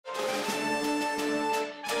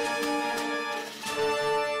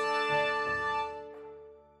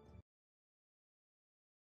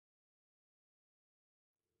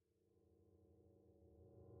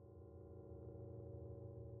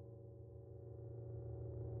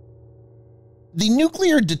The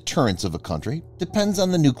nuclear deterrence of a country depends on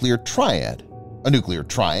the nuclear triad. A nuclear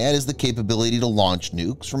triad is the capability to launch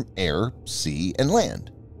nukes from air, sea, and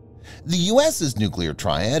land. The U.S.'s nuclear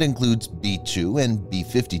triad includes B-2 and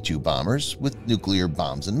B-52 bombers with nuclear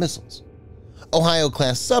bombs and missiles,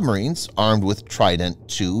 Ohio-class submarines armed with Trident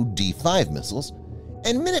II D-5 missiles,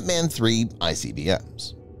 and Minuteman III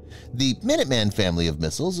ICBMs. The Minuteman family of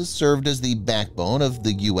missiles has served as the backbone of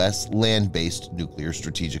the U.S. land-based nuclear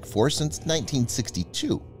strategic force since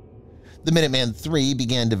 1962. The Minuteman III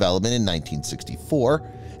began development in 1964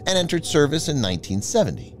 and entered service in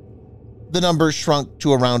 1970. The number shrunk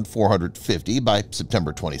to around 450 by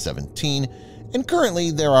September 2017, and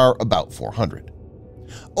currently there are about 400.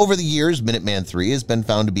 Over the years, Minuteman III has been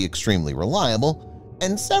found to be extremely reliable,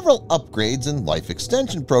 and several upgrades and life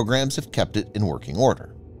extension programs have kept it in working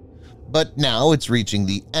order. But now it's reaching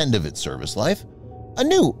the end of its service life. A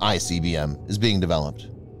new ICBM is being developed.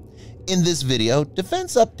 In this video,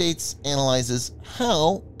 Defense Updates analyzes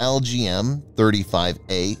how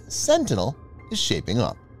LGM-35A Sentinel is shaping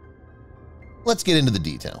up. Let's get into the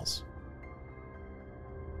details.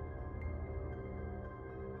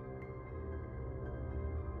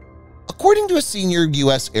 According to a senior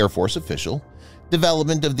U.S. Air Force official,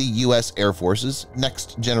 development of the U.S. Air Force's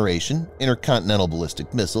next-generation intercontinental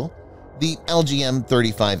ballistic missile, the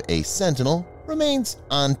LGM-35A Sentinel, remains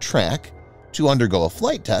on track to undergo a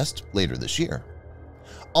flight test later this year.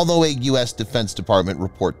 Although a U.S. Defense Department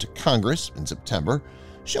report to Congress in September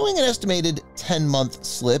showing an estimated 10-month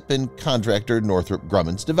slip in contractor Northrop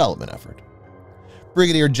Grumman's development effort.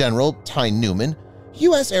 Brigadier General Ty Newman,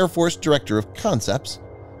 U.S. Air Force Director of Concepts,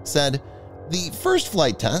 said, "The first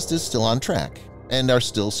flight test is still on track and are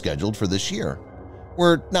still scheduled for this year.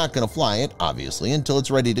 We're not going to fly it, obviously, until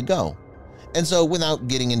it's ready to go. And so without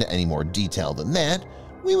getting into any more detail than that,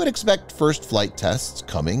 we would expect first flight tests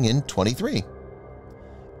coming in 23.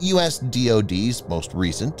 U.S. DoD's most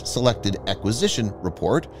recent Selected Acquisition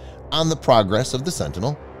Report on the progress of the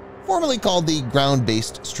Sentinel, formerly called the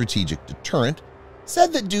Ground-Based Strategic Deterrent,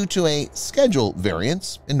 said that due to a schedule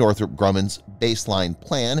variance in Northrop Grumman's baseline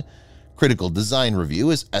plan, critical design review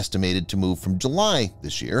is estimated to move from July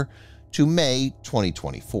this year to May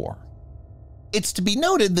 2024. It's to be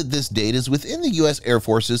noted that this date is within the U.S. Air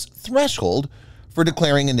Force's threshold for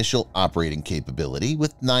declaring initial operating capability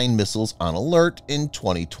with 9 missiles on alert in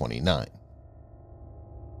 2029.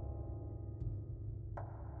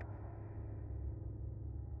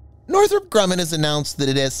 Northrop Grumman has announced that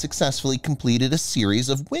it has successfully completed a series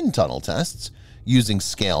of wind tunnel tests using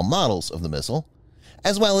scale models of the missile,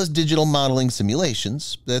 as well as digital modeling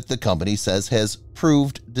simulations that the company says has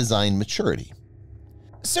proved design maturity.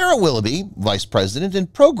 Sarah Willoughby, Vice President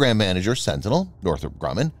and Program Manager Sentinel, Northrop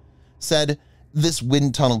Grumman, said, "This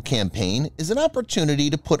wind tunnel campaign is an opportunity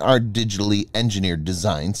to put our digitally engineered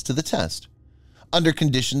designs to the test, under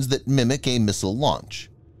conditions that mimic a missile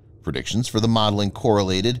launch. Predictions for the modeling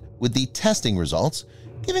correlated with the testing results,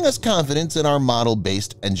 giving us confidence in our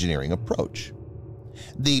model-based engineering approach."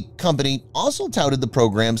 The company also touted the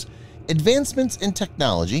program's advancements in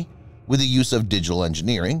technology with the use of digital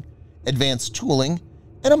engineering, advanced tooling,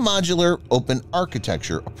 and a modular open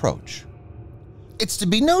architecture approach. It's to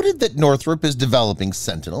be noted that Northrop is developing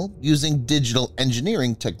Sentinel using digital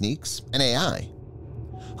engineering techniques and AI.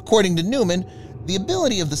 According to Newman, the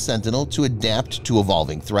ability of the Sentinel to adapt to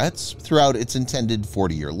evolving threats throughout its intended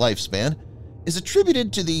 40-year lifespan is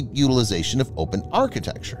attributed to the utilization of open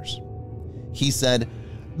architectures. He said,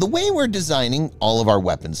 "The way we're designing all of our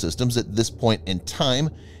weapon systems at this point in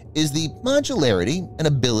time is the modularity and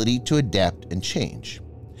ability to adapt and change.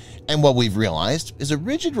 And what we've realized is a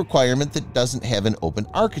rigid requirement that doesn't have an open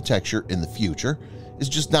architecture in the future is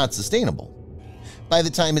just not sustainable. By the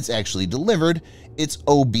time it's actually delivered, it's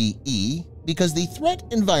OBE because the threat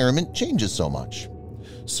environment changes so much.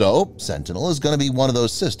 So Sentinel is going to be one of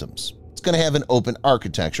those systems. It's going to have an open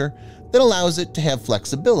architecture that allows it to have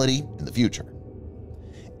flexibility in the future."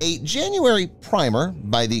 A January primer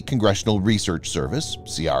by the Congressional Research Service,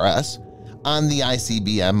 CRS, on the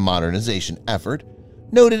ICBM modernization effort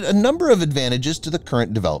noted a number of advantages to the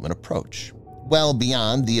current development approach, well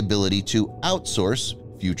beyond the ability to outsource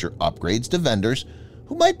future upgrades to vendors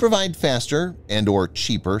who might provide faster and/or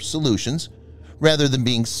cheaper solutions rather than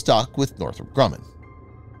being stuck with Northrop Grumman.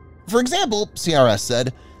 For example, CRS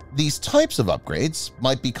said, "These types of upgrades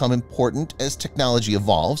might become important as technology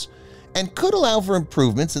evolves and could allow for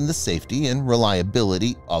improvements in the safety and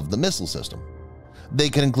reliability of the missile system. They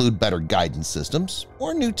can include better guidance systems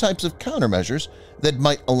or new types of countermeasures that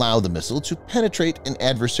might allow the missile to penetrate an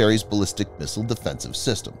adversary's ballistic missile defensive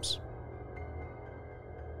systems."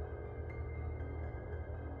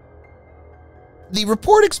 The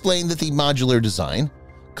report explained that the modular design,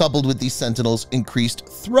 coupled with the Sentinel's increased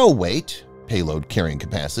throw weight, payload carrying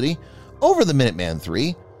capacity, over the Minuteman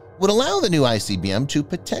III, would allow the new ICBM to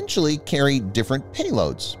potentially carry different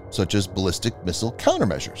payloads, such as ballistic missile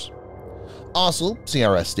countermeasures. Also,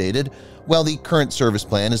 CRS stated, while the current service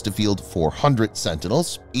plan is to field 400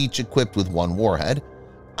 Sentinels, each equipped with one warhead,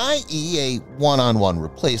 i.e. a one-on-one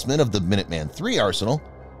replacement of the Minuteman III arsenal,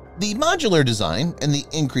 the modular design and the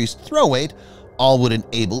increased throw weight all would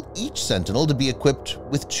enable each Sentinel to be equipped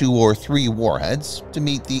with 2 or 3 warheads to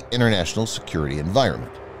meet the international security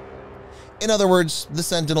environment. In other words, the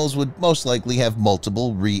Sentinels would most likely have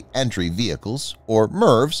multiple re-entry vehicles, or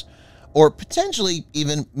MIRVs, or potentially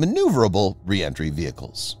even maneuverable re-entry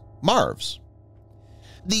vehicles, MARVs.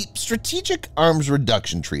 The Strategic Arms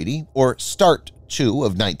Reduction Treaty, or START II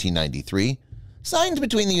of 1993, signed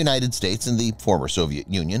between the United States and the former Soviet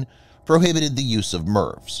Union, prohibited the use of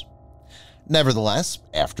MIRVs. Nevertheless,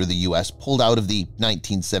 after the U.S. pulled out of the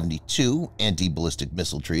 1972 Anti-Ballistic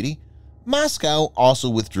Missile Treaty, Moscow also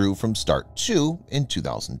withdrew from START II in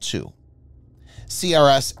 2002.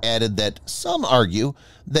 CRS added that some argue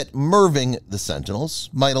that MIRVing the Sentinels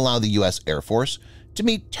might allow the U.S. Air Force to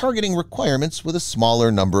meet targeting requirements with a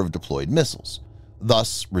smaller number of deployed missiles,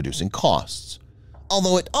 thus reducing costs,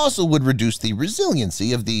 although it also would reduce the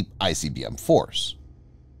resiliency of the ICBM force.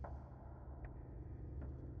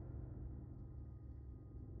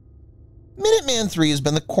 Minuteman III has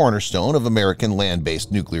been the cornerstone of American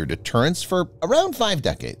land-based nuclear deterrence for around 5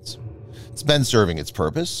 decades. It's been serving its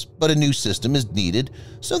purpose, but a new system is needed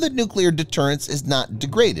so that nuclear deterrence is not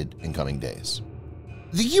degraded in coming days.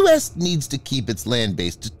 The U.S. needs to keep its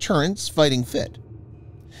land-based deterrence fighting fit.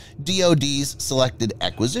 DoD's Selected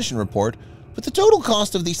Acquisition Report put the total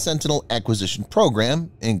cost of the Sentinel acquisition program,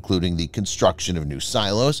 including the construction of new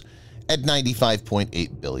silos, at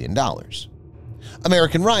 $95.8 billion.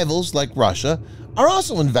 American rivals like Russia are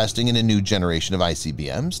also investing in a new generation of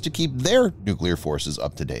ICBMs to keep their nuclear forces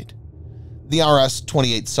up to date. The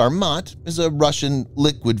RS-28 Sarmat is a Russian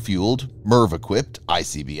liquid-fueled, MIRV-equipped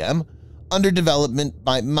ICBM under development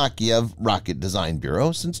by Makeyev Rocket Design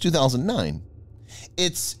Bureau since 2009.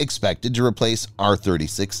 It's expected to replace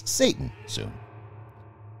R-36 Satan soon.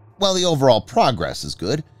 While the overall progress is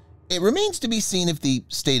good, it remains to be seen if the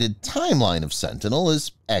stated timeline of Sentinel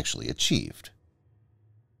is actually achieved.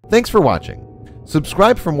 Thanks for watching.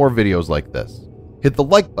 Subscribe for more videos like this. Hit the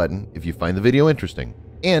like button if you find the video interesting,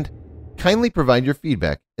 and kindly provide your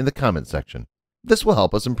feedback in the comment section. This will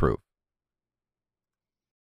help us improve.